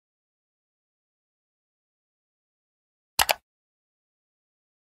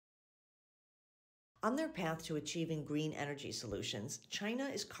On their path to achieving green energy solutions, China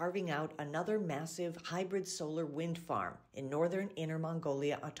is carving out another massive hybrid solar wind farm in northern Inner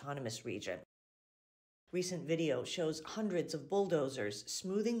Mongolia Autonomous Region. Recent video shows hundreds of bulldozers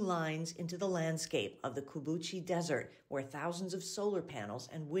smoothing lines into the landscape of the Tengger Desert, where thousands of solar panels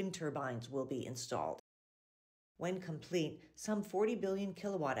and wind turbines will be installed. When complete, some 40 billion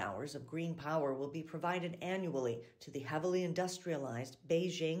kilowatt hours of green power will be provided annually to the heavily industrialized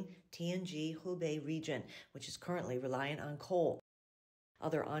Beijing-Tianjin-Hebei region, which is currently reliant on coal.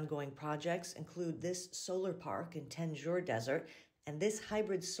 Other ongoing projects include this solar park in Tengger Desert and this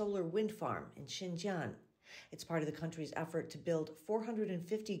hybrid solar wind farm in Xinjiang. It's part of the country's effort to build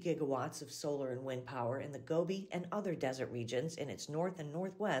 450 gigawatts of solar and wind power in the Gobi and other desert regions in its north and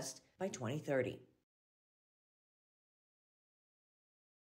northwest by 2030.